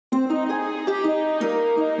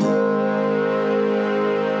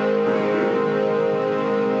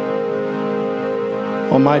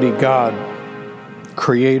Almighty God,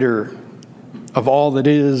 creator of all that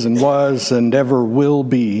is and was and ever will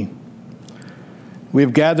be, we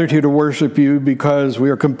have gathered here to worship you because we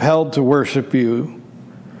are compelled to worship you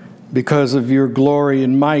because of your glory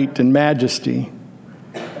and might and majesty.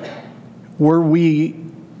 Were we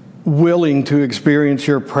willing to experience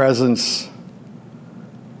your presence,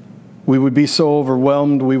 we would be so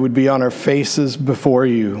overwhelmed we would be on our faces before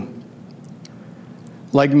you.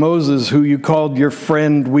 Like Moses, who you called your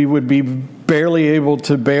friend, we would be barely able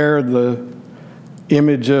to bear the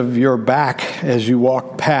image of your back as you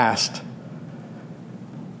walked past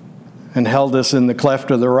and held us in the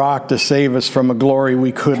cleft of the rock to save us from a glory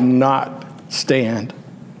we could not stand.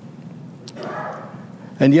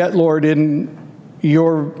 And yet, Lord, in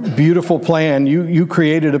your beautiful plan, you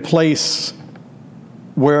created a place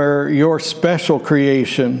where your special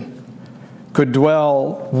creation could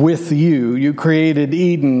dwell with you. You created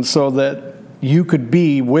Eden so that you could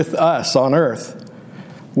be with us on earth,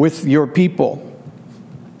 with your people.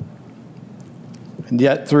 And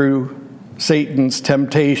yet through Satan's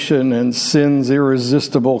temptation and sin's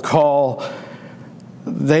irresistible call,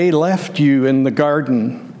 they left you in the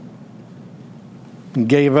garden and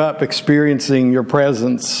gave up experiencing your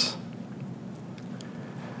presence.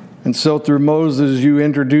 And so through Moses, you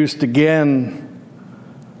introduced again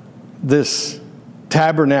this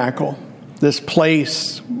tabernacle, this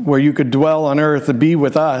place where you could dwell on earth and be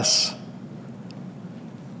with us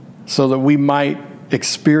so that we might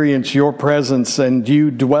experience your presence and you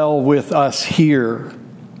dwell with us here.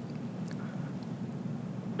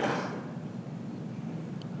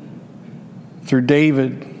 Through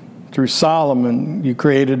David, through Solomon, you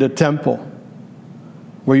created a temple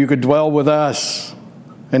where you could dwell with us,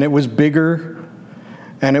 and it was bigger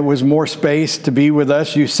and it was more space to be with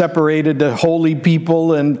us. You separated the holy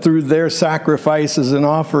people, and through their sacrifices and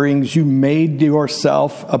offerings, you made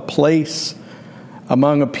yourself a place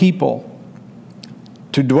among a people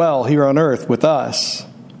to dwell here on earth with us.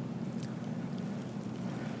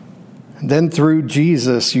 And then through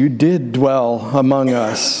Jesus, you did dwell among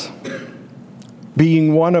us,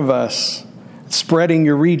 being one of us, spreading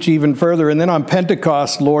your reach even further. And then on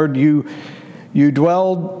Pentecost, Lord, you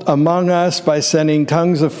dwelled among us by sending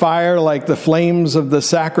tongues of fire like the flames of the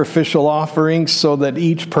sacrificial offerings, so that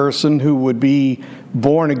each person who would be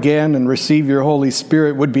born again and receive your Holy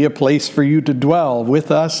Spirit would be a place for you to dwell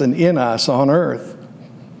with us and in us on earth.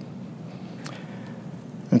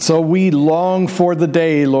 And so we long for the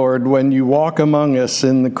day, Lord, when you walk among us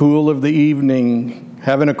in the cool of the evening,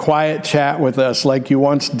 having a quiet chat with us like you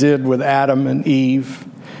once did with Adam and Eve.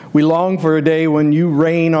 We long for a day when you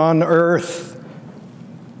reign on earth.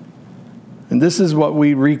 And this is what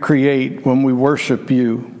we recreate when we worship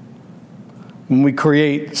you, when we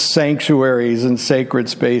create sanctuaries and sacred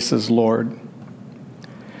spaces, Lord.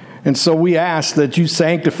 And so we ask that you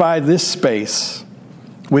sanctify this space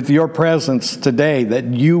with your presence today, that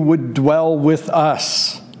you would dwell with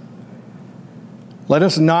us. Let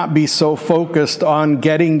us not be so focused on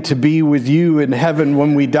getting to be with you in heaven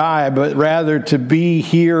when we die, but rather to be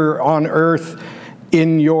here on earth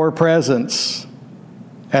in your presence,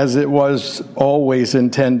 as it was always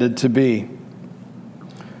intended to be.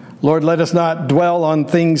 Lord, let us not dwell on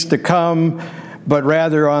things to come, but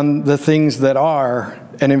rather on the things that are,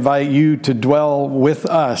 and invite you to dwell with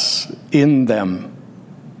us in them.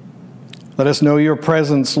 Let us know your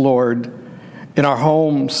presence, Lord, in our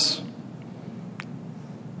homes,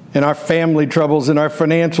 in our family troubles, in our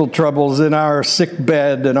financial troubles, in our sick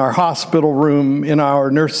bed, in our hospital room, in our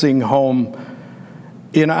nursing home,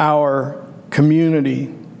 in our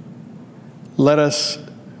community. Let us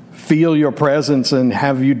feel your presence and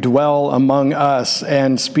have you dwell among us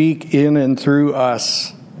and speak in and through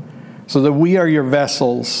us, so that we are your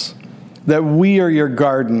vessels, that we are your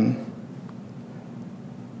garden.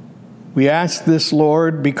 We ask this,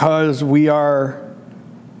 Lord, because we are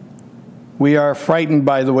frightened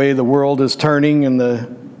by the way the world is turning and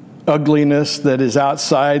the ugliness that is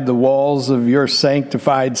outside the walls of your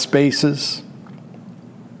sanctified spaces.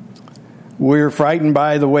 We're frightened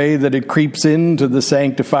by the way that it creeps into the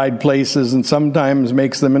sanctified places and sometimes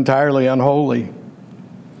makes them entirely unholy.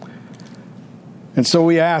 And so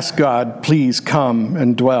we ask, God, please come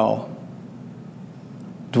and dwell.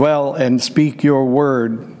 Dwell and speak your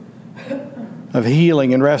word of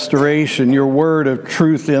healing and restoration, your word of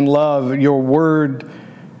truth and love, your word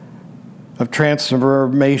of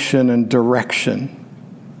transformation and direction.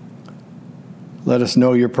 Let us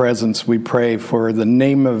know your presence, we pray, for the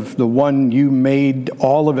name of the one you made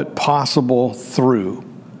all of it possible through,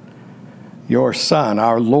 your Son,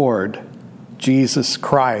 our Lord, Jesus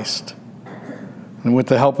Christ. And with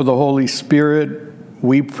the help of the Holy Spirit,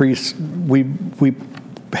 we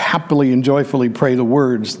happily and joyfully pray the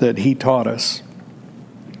words that he taught us.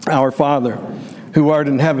 Our Father, who art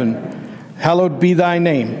in heaven, hallowed be thy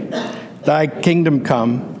name. Thy kingdom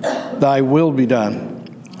come, thy will be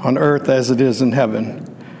done, on earth as it is in heaven.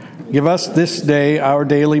 Give us this day our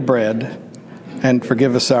daily bread, and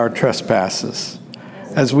forgive us our trespasses,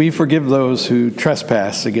 as we forgive those who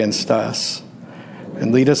trespass against us.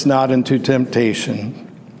 And lead us not into temptation,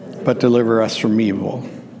 but deliver us from evil.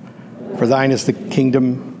 For thine is the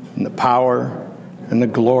kingdom, and the power, and the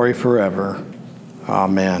glory forever.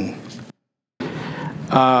 Amen.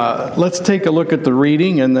 Let's take a look at the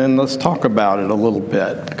reading, and then let's talk about it a little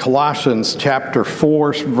bit. Colossians chapter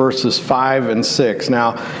 4, verses 5 and 6.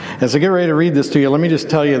 Now, as I get ready to read this to you, let me just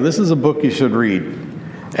tell you, this is a book you should read.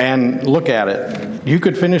 And look at it. You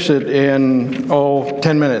could finish it in,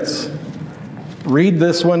 10 minutes. Read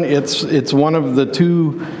this one. It's one of the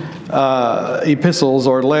two epistles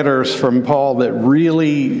or letters from Paul that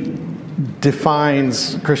really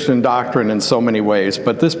defines Christian doctrine in so many ways.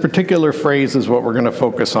 But this particular phrase is what we're going to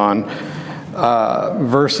focus on.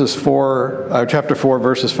 Chapter 4,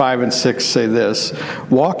 verses 5 and 6 say this: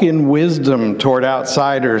 walk in wisdom toward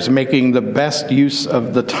outsiders, making the best use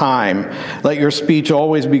of the time. Let your speech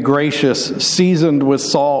always be gracious, seasoned with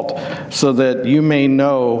salt, so that you may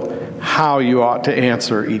know how you ought to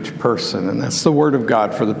answer each person. And that's the word of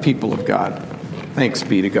God for the people of God. Thanks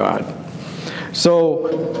be to God.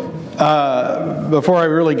 So, before I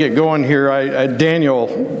really get going here, Daniel,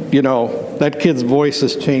 that kid's voice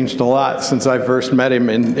has changed a lot since I first met him,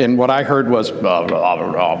 and what I heard was blah, blah,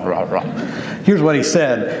 blah, blah, blah. Here's what he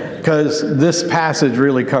said, because this passage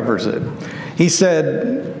really covers it. He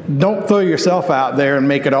said, don't throw yourself out there and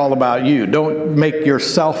make it all about you. Don't make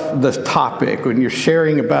yourself the topic. When you're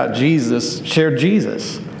sharing about Jesus, share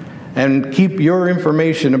Jesus. And keep your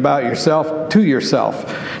information about yourself to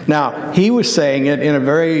yourself. Now, he was saying it in a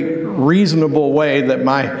very reasonable way that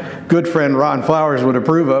my good friend Ron Flowers would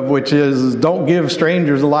approve of, which is don't give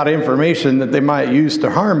strangers a lot of information that they might use to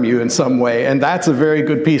harm you in some way. And that's a very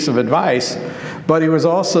good piece of advice. But he was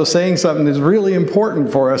also saying something that's really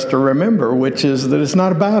important for us to remember, which is that it's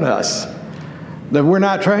not about us. That we're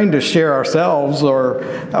not trying to share ourselves or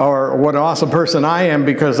what an awesome person I am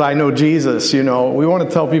because I know Jesus. We want to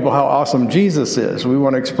tell people how awesome Jesus is. We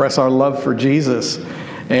want to express our love for Jesus.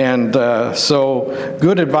 And so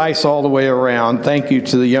good advice all the way around. Thank you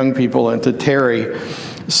to the young people and to Terry.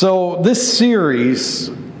 So this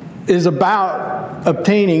series is about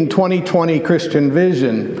obtaining 2020 Christian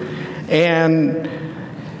vision. And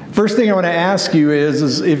first thing I want to ask you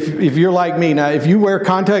is if you're like me. Now, if you wear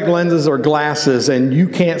contact lenses or glasses and you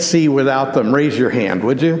can't see without them, raise your hand,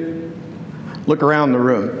 would you? Look around the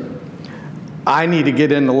room. I need to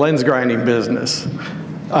get in the lens grinding business.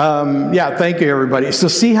 Thank you, everybody. So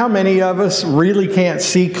see how many of us really can't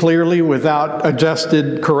see clearly without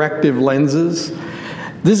adjusted corrective lenses?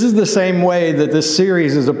 This is the same way that this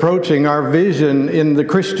series is approaching our vision in the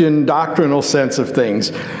Christian doctrinal sense of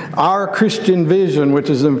things. Our Christian vision, which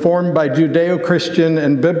is informed by Judeo-Christian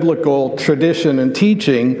and biblical tradition and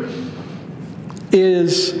teaching,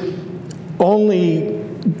 is only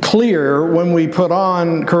clear when we put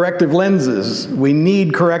on corrective lenses. We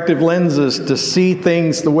need corrective lenses to see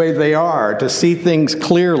things the way they are, to see things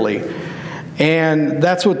clearly. And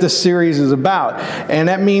that's what this series is about. And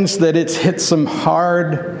that means that it's hit some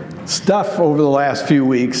hard stuff over the last few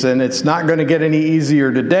weeks, and it's not going to get any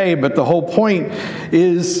easier today. But the whole point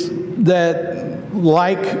is that,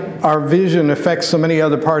 like our vision affects so many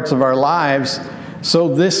other parts of our lives,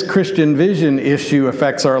 so this Christian vision issue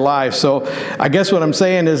affects our lives. So I guess what I'm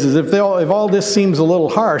saying is if all this seems a little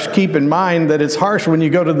harsh, keep in mind that it's harsh when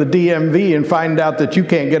you go to the DMV and find out that you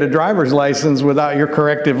can't get a driver's license without your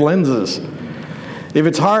corrective lenses. If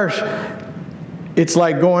it's harsh, it's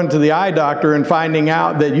like going to the eye doctor and finding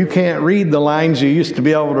out that you can't read the lines you used to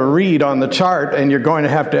be able to read on the chart, and you're going to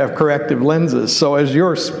have corrective lenses. So as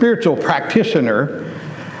your spiritual practitioner,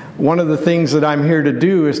 one of the things that I'm here to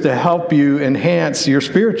do is to help you enhance your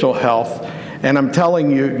spiritual health. And I'm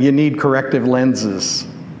telling you, you need corrective lenses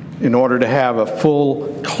in order to have a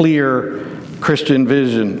full, clear Christian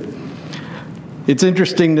vision. It's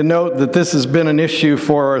interesting to note that this has been an issue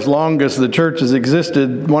for as long as the church has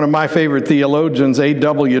existed. One of my favorite theologians,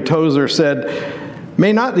 A.W. Tozer, said,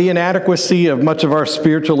 "May not the inadequacy of much of our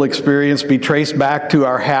spiritual experience be traced back to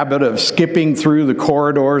our habit of skipping through the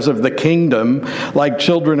corridors of the kingdom like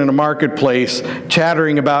children in a marketplace,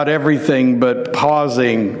 chattering about everything but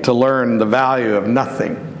pausing to learn the value of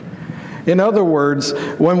nothing?" In other words,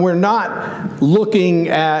 when we're not looking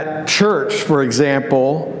at church, for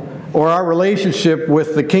example, or our relationship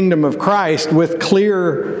with the kingdom of Christ with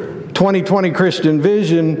clear 2020 Christian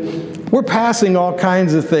vision, we're passing all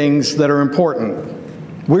kinds of things that are important.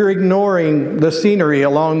 We're ignoring the scenery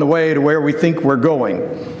along the way to where we think we're going.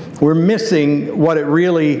 We're missing what's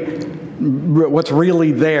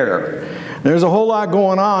really there. There's a whole lot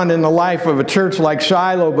going on in the life of a church like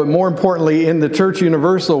Shiloh, but more importantly in the Church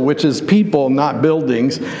Universal, which is people, not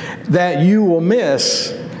buildings, that you will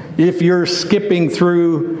miss if you're skipping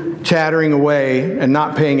through, chattering away, and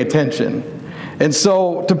not paying attention. And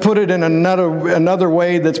so, to put it in another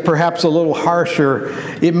way that's perhaps a little harsher,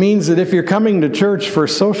 it means that if you're coming to church for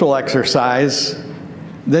social exercise,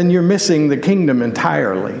 then you're missing the kingdom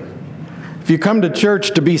entirely. If you come to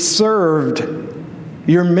church to be served,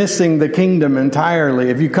 you're missing the kingdom entirely.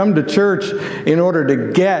 If you come to church in order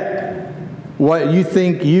to get what you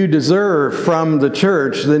think you deserve from the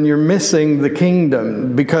church, then you're missing the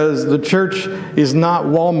kingdom, because the church is not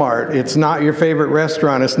Walmart. It's not your favorite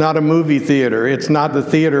restaurant. It's not a movie theater. It's not the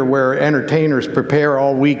theater where entertainers prepare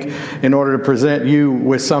all week in order to present you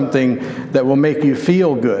with something that will make you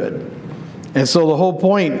feel good. And so the whole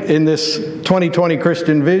point in this 2020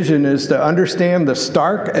 Christian vision is to understand the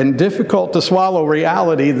stark and difficult to swallow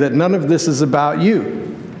reality that none of this is about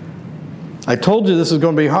you. I told you this is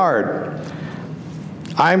going to be hard.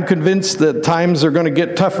 I'm convinced that times are going to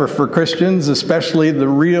get tougher for Christians, especially the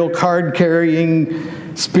real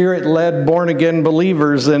card-carrying, Spirit-led, born-again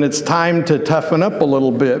believers, and it's time to toughen up a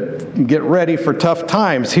little bit and get ready for tough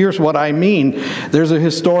times. Here's what I mean. There's a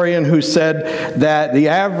historian who said that the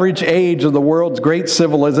average age of the world's great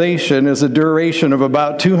civilization is a duration of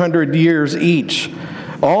about 200 years each.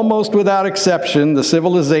 Almost without exception, the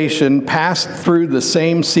civilization passed through the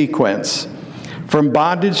same sequence. From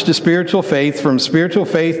bondage to spiritual faith, from spiritual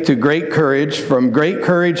faith to great courage, from great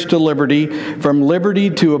courage to liberty, from liberty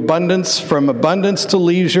to abundance, from abundance to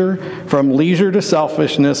leisure, from leisure to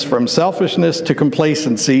selfishness, from selfishness to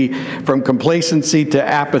complacency, from complacency to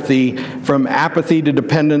apathy, from apathy to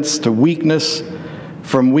dependence to weakness,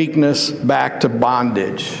 from weakness back to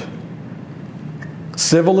bondage.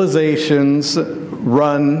 Civilizations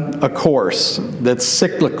run a course that's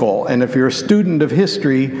cyclical, and if you're a student of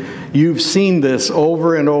history, you've seen this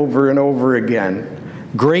over and over and over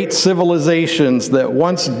again. Great civilizations that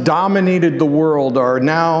once dominated the world are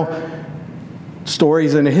now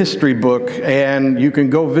stories in a history book, and you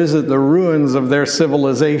can go visit the ruins of their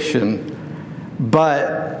civilization,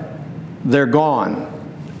 but they're gone.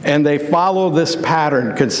 And they follow this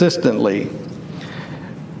pattern consistently.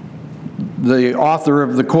 The author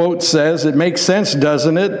of the quote says, "It makes sense,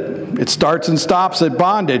 doesn't it? It starts and stops at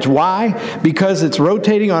bondage." Why? Because it's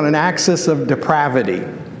rotating on an axis of depravity.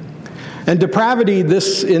 And depravity,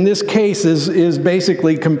 in this case, is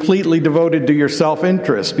basically completely devoted to your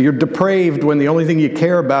self-interest. You're depraved when the only thing you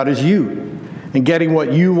care about is you and getting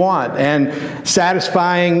what you want and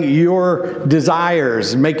satisfying your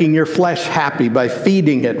desires, making your flesh happy by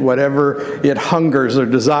feeding it whatever it hungers or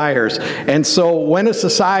desires. And so when a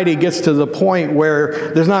society gets to the point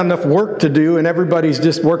where there's not enough work to do and everybody's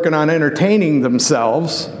just working on entertaining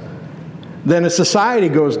themselves, then a society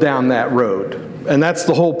goes down that road. And that's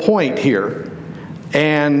the whole point here.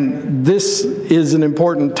 And this is an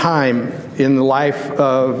important time in the life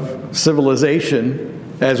of civilization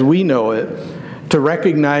as we know it, to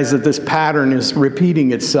recognize that this pattern is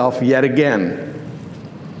repeating itself yet again.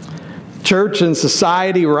 Church and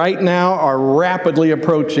society right now are rapidly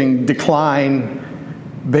approaching decline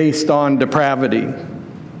based on depravity.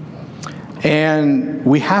 And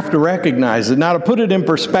we have to recognize it. Now, to put it in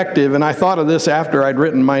perspective, and I thought of this after I'd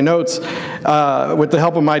written my notes with the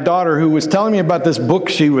help of my daughter, who was telling me about this book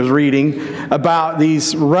she was reading about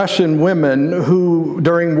these Russian women who,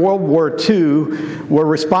 during World War II, were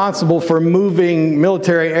responsible for moving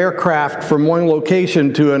military aircraft from one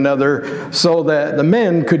location to another so that the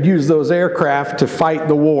men could use those aircraft to fight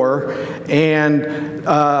the war. And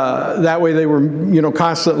that way they were,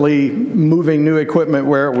 constantly moving new equipment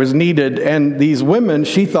where it was needed. And these women,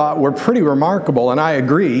 she thought, were pretty remarkable, and I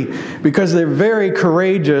agree, because they're very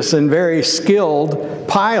courageous and very skilled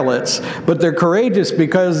pilots, but they're courageous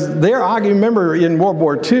because remember in World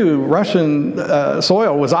War II, Russian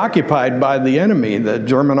soil was occupied by the enemy. The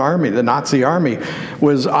German army, the Nazi army,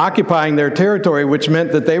 was occupying their territory, which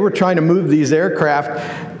meant that they were trying to move these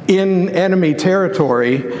aircraft in enemy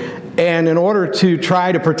territory. And in order to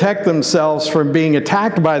try to protect themselves from being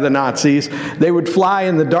attacked by the Nazis, they would fly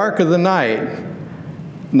in the dark of the night.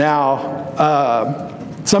 Now,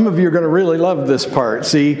 some of you are going to really love this part,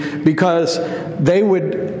 because they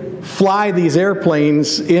would fly these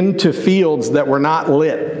airplanes into fields that were not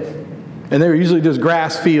lit. And they were usually just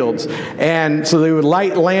grass fields. And so they would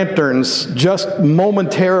light lanterns just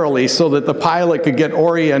momentarily so that the pilot could get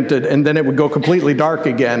oriented, and then it would go completely dark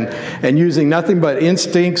again. And using nothing but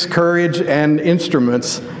instincts, courage, and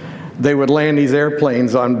instruments, they would land these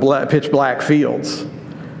airplanes on pitch black fields.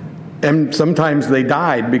 And sometimes they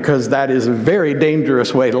died because that is a very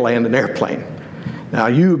dangerous way to land an airplane. Now,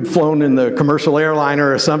 you've flown in the commercial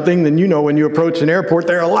airliner or something, then you know when you approach an airport,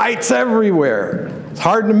 there are lights everywhere. It's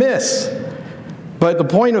hard to miss. But the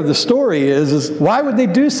point of the story is why would they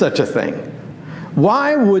do such a thing?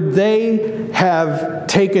 Why would they have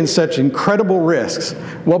taken such incredible risks?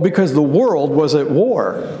 Well, because the world was at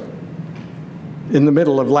war in the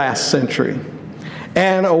middle of last century.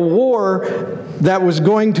 And a war that was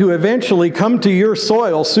going to eventually come to your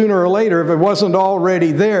soil sooner or later, if it wasn't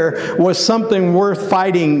already there, was something worth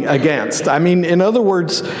fighting against. I mean, in other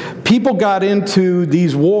words, people got into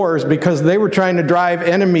these wars because they were trying to drive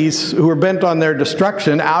enemies who were bent on their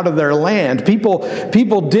destruction out of their land.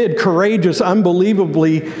 People did courageous,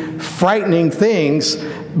 unbelievably frightening things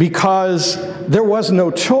because there was no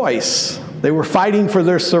choice. They were fighting for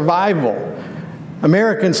their survival.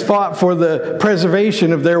 Americans fought for the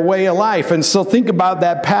preservation of their way of life. And so think about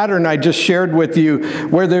that pattern I just shared with you,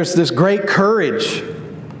 where there's this great courage.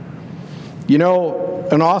 You know,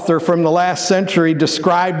 an author from the last century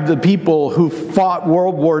described the people who fought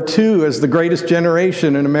World War II as the greatest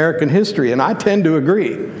generation in American history, and I tend to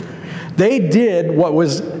agree. They did what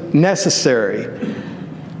was necessary.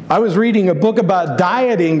 I was reading a book about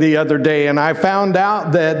dieting the other day, and I found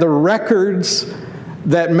out that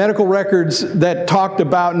medical records that talked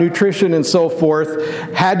about nutrition and so forth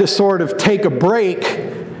had to sort of take a break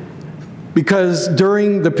because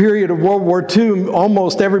during the period of World War II,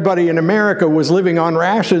 almost everybody in America was living on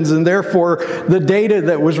rations, and therefore the data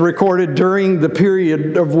that was recorded during the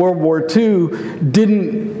period of World War II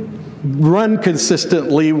didn't run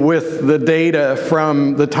consistently with the data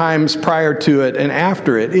from the times prior to it and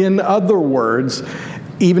after it. In other words,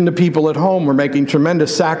 even the people at home were making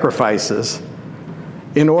tremendous sacrifices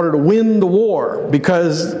in order to win the war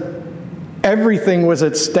because everything was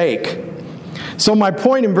at stake. So my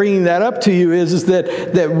point in bringing that up to you is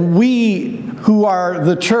that we who are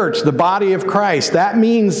the church, the body of Christ, that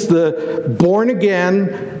means the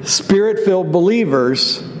born-again, Spirit-filled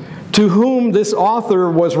believers to whom this author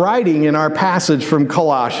was writing in our passage from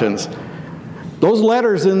Colossians. Those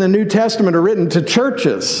letters in the New Testament are written to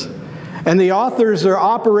churches. And the authors are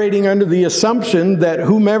operating under the assumption that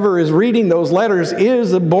whomever is reading those letters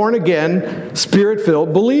is a born-again,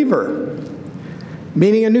 Spirit-filled believer,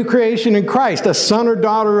 meaning a new creation in Christ, a son or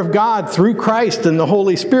daughter of God through Christ and the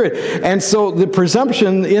Holy Spirit. And so the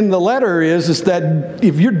presumption in the letter is that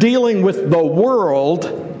if you're dealing with the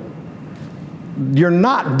world, you're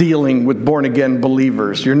not dealing with born-again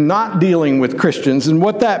believers. You're not dealing with Christians. And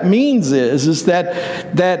what that means is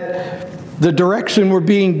that the direction we're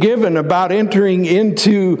being given about entering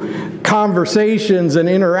into conversations and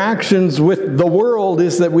interactions with the world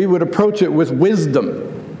is that we would approach it with wisdom.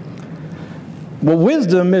 Well,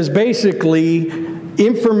 wisdom is basically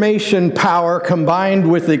information power combined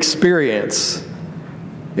with experience.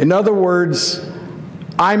 In other words,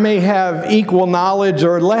 I may have equal knowledge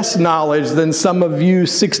or less knowledge than some of you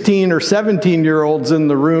 16 or 17-year-olds in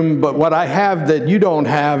the room, but what I have that you don't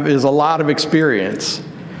have is a lot of experience.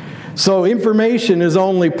 So information is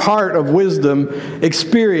only part of wisdom.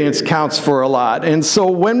 Experience counts for a lot. And so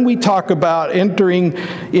when we talk about entering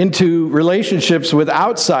into relationships with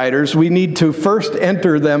outsiders, we need to first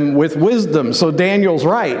enter them with wisdom. So Daniel's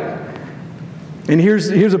right. And here's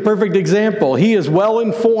a perfect example. He is well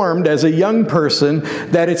informed as a young person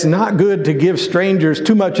that it's not good to give strangers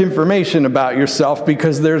too much information about yourself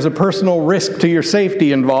because there's a personal risk to your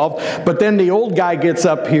safety involved. But then the old guy gets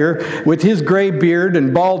up here with his gray beard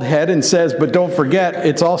and bald head and says, but don't forget,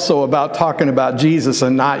 it's also about talking about Jesus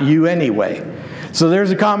and not you anyway. So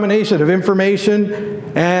there's a combination of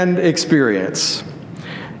information and experience.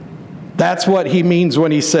 That's what he means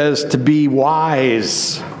when he says to be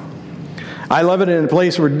wise. I love it in a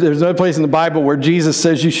place where there's another place in the Bible where Jesus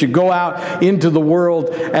says you should go out into the world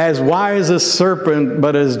as wise as a serpent,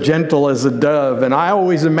 but as gentle as a dove. And I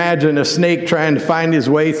always imagine a snake trying to find his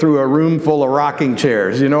way through a room full of rocking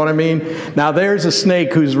chairs. You know what I mean? Now there's a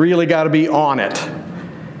snake who's really got to be on it.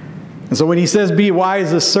 And so when he says be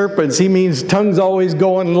wise as serpents, he means tongue's always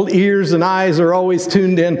going, ears and eyes are always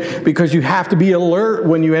tuned in, because you have to be alert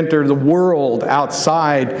when you enter the world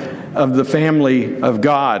outside of the family of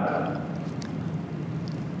God.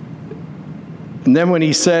 And then when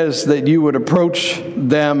he says that you would approach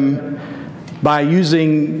them by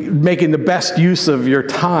making the best use of your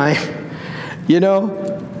time, you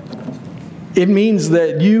know, It means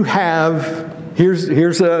that you have,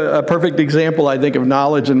 here's a perfect example, I think, of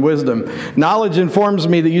knowledge and wisdom. Knowledge informs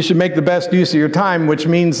me that you should make the best use of your time, which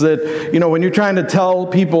means that, when you're trying to tell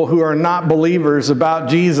people who are not believers about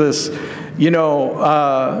Jesus, hurry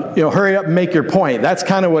up and make your point. That's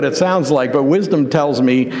kind of what it sounds like. But wisdom tells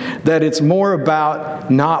me that it's more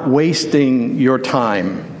about not wasting your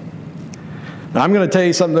time. Now, I'm going to tell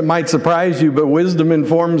you something that might surprise you, but wisdom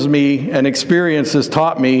informs me, and experience has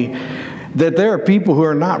taught me that there are people who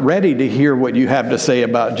are not ready to hear what you have to say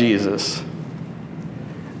about Jesus.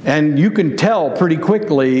 And you can tell pretty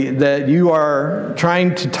quickly that you are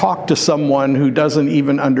trying to talk to someone who doesn't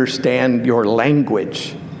even understand your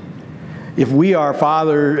language. If we are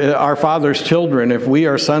our Father's children, if we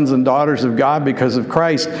are sons and daughters of God because of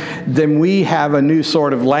Christ, then we have a new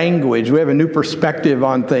sort of language. We have a new perspective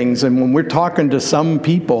on things. And when we're talking to some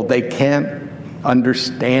people, they can't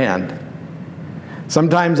understand.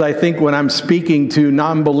 Sometimes I think when I'm speaking to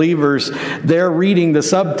non-believers, they're reading the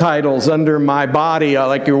subtitles under my body,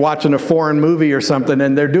 like you're watching a foreign movie or something,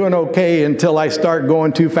 and they're doing okay until I start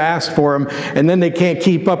going too fast for them, and then they can't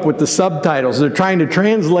keep up with the subtitles. They're trying to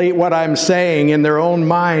translate what I'm saying in their own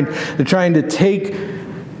mind. They're trying to take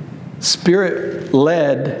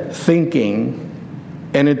Spirit-led thinking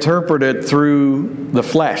and interpret it through the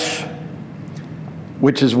flesh,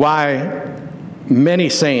 which is why many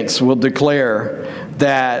saints will declare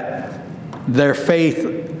that their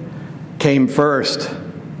faith came first,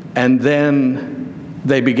 and then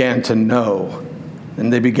they began to know,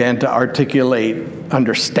 and they began to articulate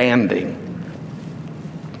understanding.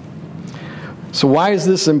 So why is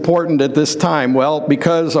this important at this time? Well,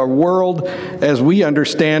 because our world, as we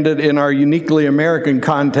understand it in our uniquely American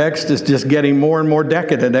context, is just getting more and more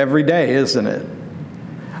decadent every day, isn't it?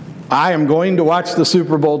 I am going to watch the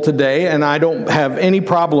Super Bowl today, and I don't have any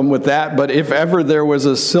problem with that, but if ever there was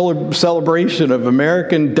a celebration of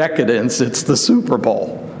American decadence, it's the Super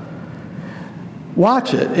Bowl.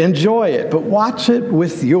 Watch it, enjoy it, but watch it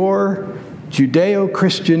with your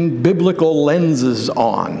Judeo-Christian biblical lenses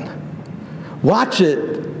on. Watch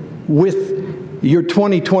it with your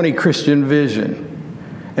 2020 Christian vision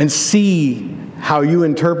and see how you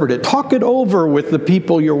interpret it. Talk it over with the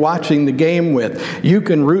people you're watching the game with. You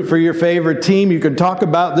can root for your favorite team. You can talk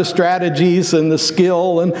about the strategies and the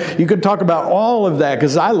skill, and you can talk about all of that,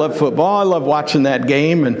 because I love football. I love watching that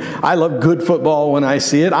game, and I love good football when I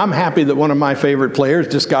see it. I'm happy that one of my favorite players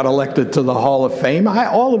just got elected to the Hall of Fame.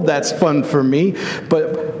 All of that's fun for me.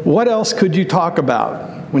 But what else could you talk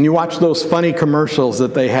about when you watch those funny commercials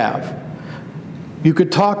that they have? You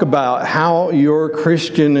could talk about how your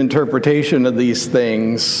Christian interpretation of these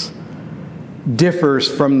things differs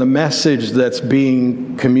from the message that's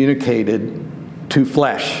being communicated to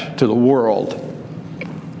flesh, to the world.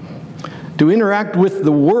 To interact with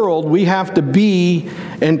the world, we have to be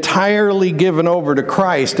entirely given over to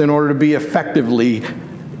Christ in order to be effectively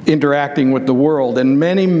interacting with the world. And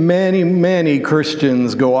many, many, many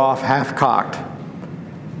Christians go off half-cocked.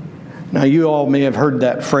 Now, you all may have heard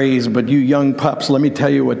that phrase, but you young pups, let me tell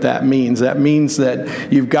you what that means. That means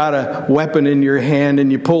that you've got a weapon in your hand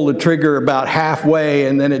and you pull the trigger about halfway,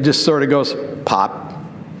 and then it just sort of goes pop.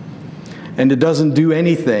 And it doesn't do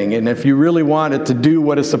anything. And if you really want it to do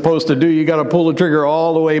what it's supposed to do, you got to pull the trigger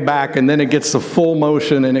all the way back, and then it gets the full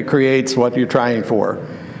motion and it creates what you're trying for.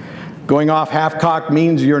 Going off half-cocked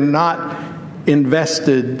means you're not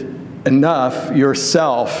invested enough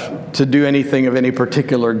yourself to do anything of any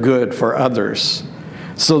particular good for others.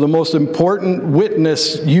 So the most important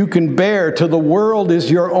witness you can bear to the world is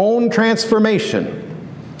your own transformation.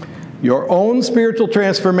 Your own spiritual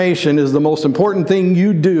transformation is the most important thing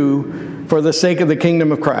you do for the sake of the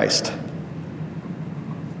kingdom of Christ.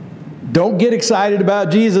 Don't get excited about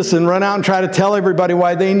Jesus and run out and try to tell everybody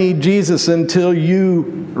why they need Jesus until you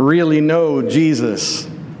really know Jesus.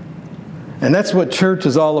 And that's what church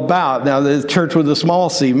is all about. Now, the church with a small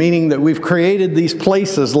c, meaning that we've created these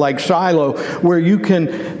places like Shiloh where you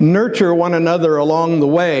can nurture one another along the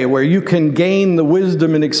way, where you can gain the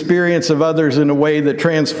wisdom and experience of others in a way that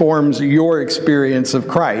transforms your experience of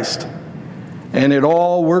Christ. And it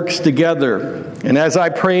all works together. And as I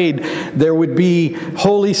prayed, there would be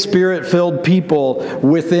Holy Spirit-filled people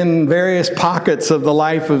within various pockets of the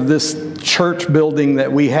life of this church building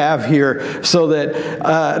that we have here, so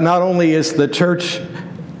that not only is the church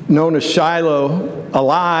known as Shiloh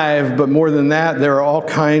alive, but more than that, there are all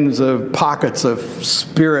kinds of pockets of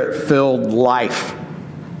Spirit-filled life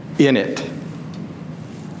in it.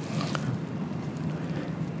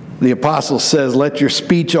 The apostle says, let your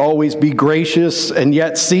speech always be gracious and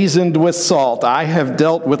yet seasoned with salt. I have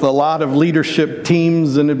dealt with a lot of leadership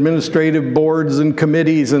teams and administrative boards and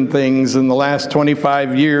committees and things in the last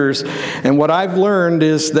 25 years. And what I've learned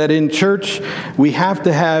is that in church, we have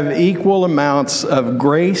to have equal amounts of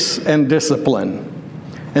grace and discipline.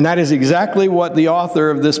 And that is exactly what the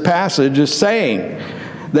author of this passage is saying.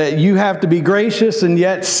 That you have to be gracious and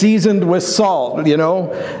yet seasoned with salt. You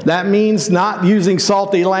know, that means not using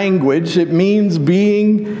salty language. It means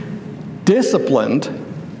being disciplined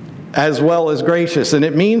as well as gracious. And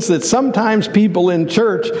it means that sometimes people in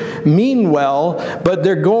church mean well, but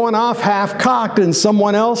they're going off half-cocked, and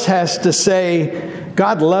someone else has to say,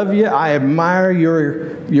 God love you, I admire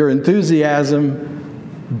your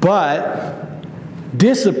enthusiasm, but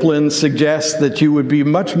discipline suggests that you would be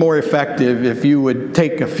much more effective if you would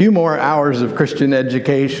take a few more hours of Christian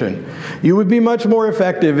education. You would be much more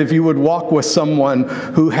effective if you would walk with someone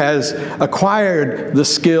who has acquired the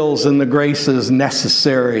skills and the graces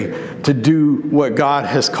necessary to do what God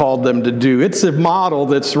has called them to do. It's a model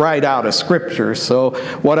that's right out of Scripture. So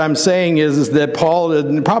what I'm saying is that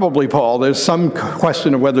probably Paul, there's some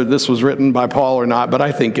question of whether this was written by Paul or not, but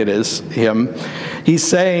I think it is him. He's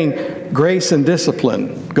saying grace and discipline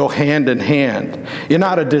go hand in hand. You're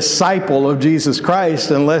not a disciple of Jesus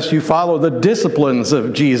Christ unless you follow the disciplines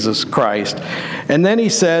of Jesus Christ. And then he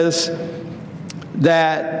says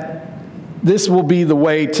that this will be the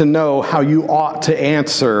way to know how you ought to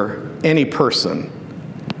answer any person.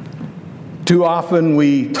 Too often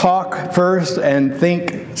we talk first and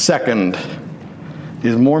think second. It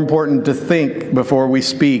is more important to think before we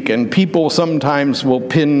speak. And people sometimes will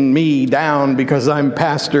pin me down because I'm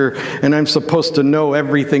pastor and I'm supposed to know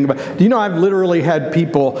everything. Do you know I've literally had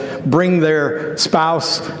people bring their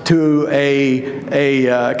spouse to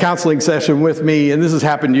a counseling session with me, and this has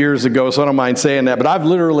happened years ago, so I don't mind saying that, but I've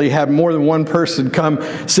literally had more than one person come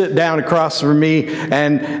sit down across from me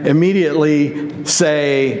and immediately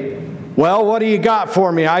say, well, what do you got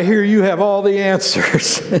for me? I hear you have all the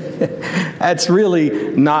answers. That's really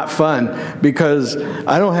not fun because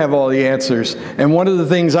I don't have all the answers. And one of the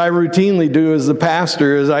things I routinely do as the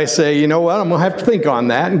pastor is I say, you know what, I'm going to have to think on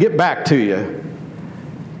that and get back to you.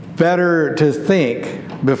 Better to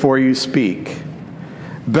think before you speak.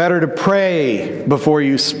 Better to pray before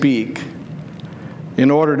you speak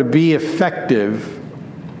in order to be effective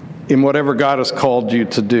in whatever God has called you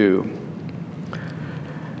to do.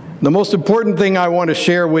 The most important thing I want to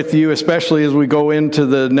share with you, especially as we go into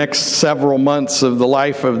the next several months of the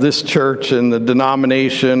life of this church and the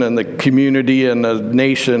denomination and the community and the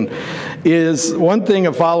nation, is one thing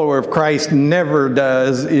a follower of Christ never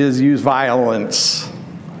does is use violence.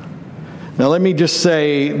 Now, let me just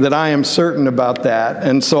say that I am certain about that,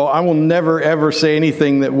 and so I will never, ever say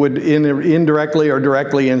anything that would indirectly or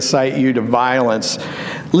directly incite you to violence.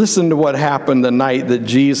 Listen to what happened the night that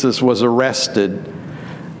Jesus was arrested.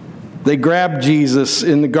 They grabbed Jesus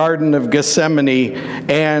in the Garden of Gethsemane,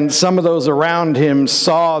 and some of those around him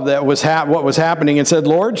saw that what was happening and said,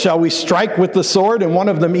 Lord, shall we strike with the sword? And one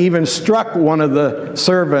of them even struck one of the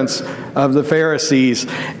servants of the Pharisees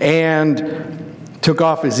and took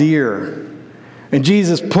off his ear. And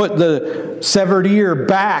Jesus put the severed ear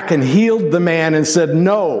back and healed the man and said,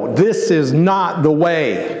 no, this is not the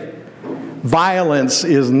way. Violence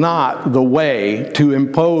is not the way to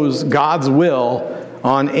impose God's will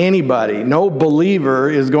on anybody. No believer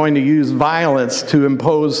is going to use violence to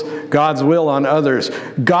impose God's will on others.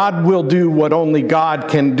 God will do what only God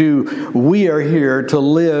can do. We are here to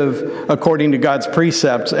live according to God's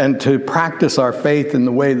precepts and to practice our faith in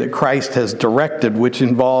the way that Christ has directed, which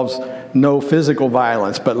involves no physical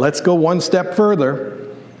violence. But let's go one step further.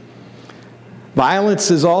 Violence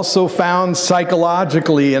is also found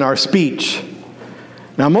psychologically in our speech.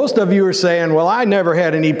 Now, most of you are saying, well, I never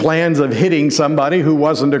had any plans of hitting somebody who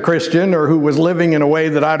wasn't a Christian or who was living in a way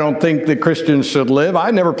that I don't think that Christians should live.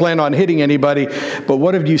 I never planned on hitting anybody. But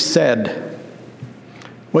what have you said?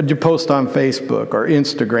 What did you post on Facebook or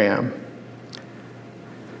Instagram?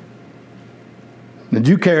 Did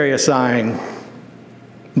you carry a sign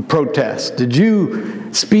and protest? Did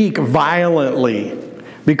you speak violently?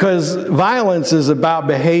 Because violence is about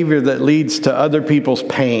behavior that leads to other people's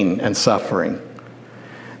pain and suffering.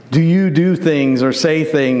 Do you do things or say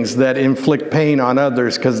things that inflict pain on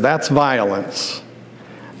others? Because that's violence.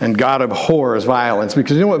 And God abhors violence.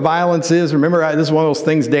 Because you know what violence is? Remember, this is one of those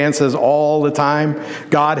things Dan says all the time.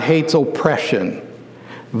 God hates oppression.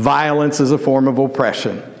 Violence is a form of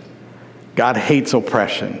oppression. God hates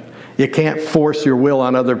oppression. You can't force your will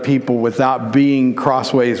on other people without being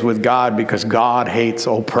crossways with God, because God hates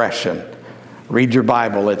oppression. Read your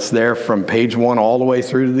Bible. It's there from page 1 all the way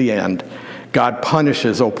through to the end. God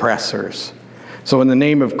punishes oppressors. So in the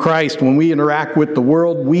name of Christ, when we interact with the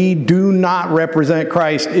world, we do not represent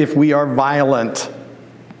Christ if we are violent.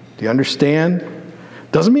 Do you understand?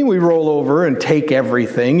 Doesn't mean we roll over and take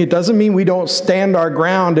everything. It doesn't mean we don't stand our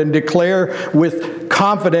ground and declare with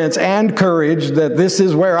confidence and courage that this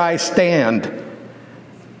is where I stand.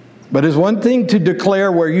 But it's one thing to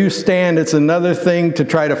declare where you stand. It's another thing to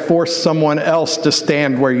try to force someone else to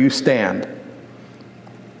stand where you stand.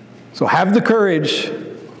 So have the courage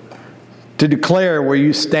to declare where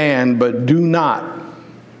you stand, but do not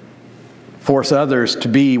force others to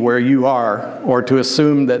be where you are or to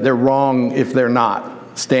assume that they're wrong if they're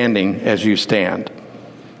not standing as you stand.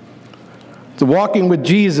 So walking with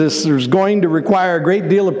Jesus is going to require a great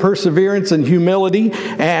deal of perseverance and humility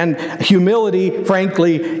humility,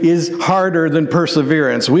 frankly, is harder than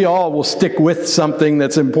perseverance. We all will stick with something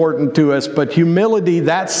that's important to us, but humility,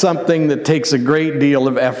 that's something that takes a great deal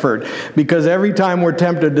of effort, because every time we're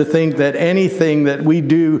tempted to think that anything that we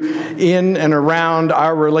do in and around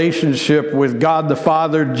our relationship with God the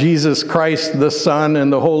Father, Jesus Christ the Son,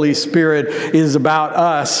 and the Holy Spirit is about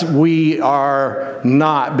us, we are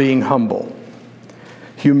not being humble.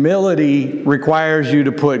 Humility requires you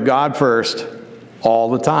to put God first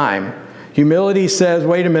all the time. Humility says,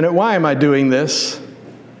 wait a minute, why am I doing this?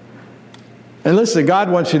 And listen,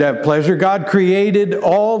 God wants you to have pleasure. God created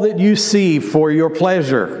all that you see for your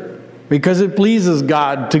pleasure because it pleases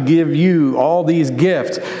God to give you all these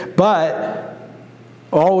gifts. But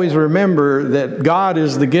always remember that God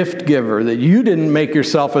is the gift giver, that you didn't make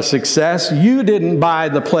yourself a success. You didn't buy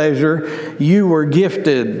the pleasure. You were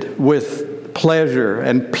gifted with pleasure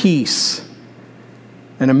and peace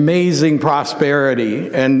and amazing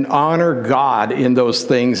prosperity, and honor God in those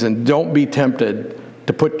things, and don't be tempted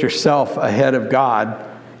to put yourself ahead of God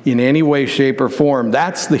in any way, shape, or form.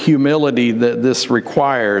 That's the humility that this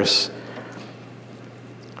requires.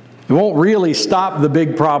 It won't really stop the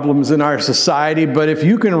big problems in our society, but if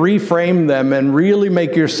you can reframe them and really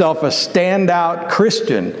make yourself a standout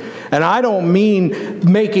Christian, and I don't mean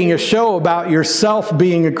making a show about yourself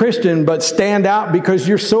being a Christian, but stand out because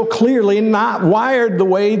you're so clearly not wired the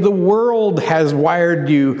way the world has wired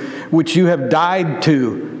you, which you have died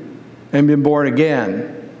to and been born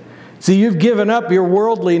again. See, you've given up your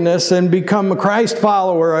worldliness and become a Christ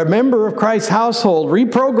follower, a member of Christ's household,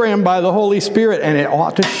 reprogrammed by the Holy Spirit, and it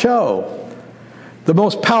ought to show. The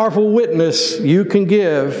most powerful witness you can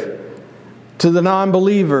give to the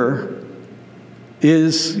non-believer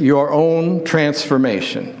is your own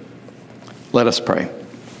transformation. Let us pray.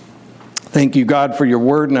 Thank you, God, for your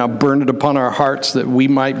word. Now burn it upon our hearts that we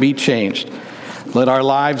might be changed. Let our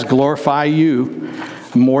lives glorify you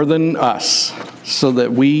more than us, so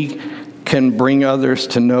that we can bring others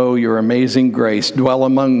to know your amazing grace. Dwell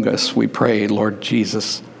among us, we pray, Lord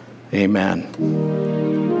Jesus. Amen.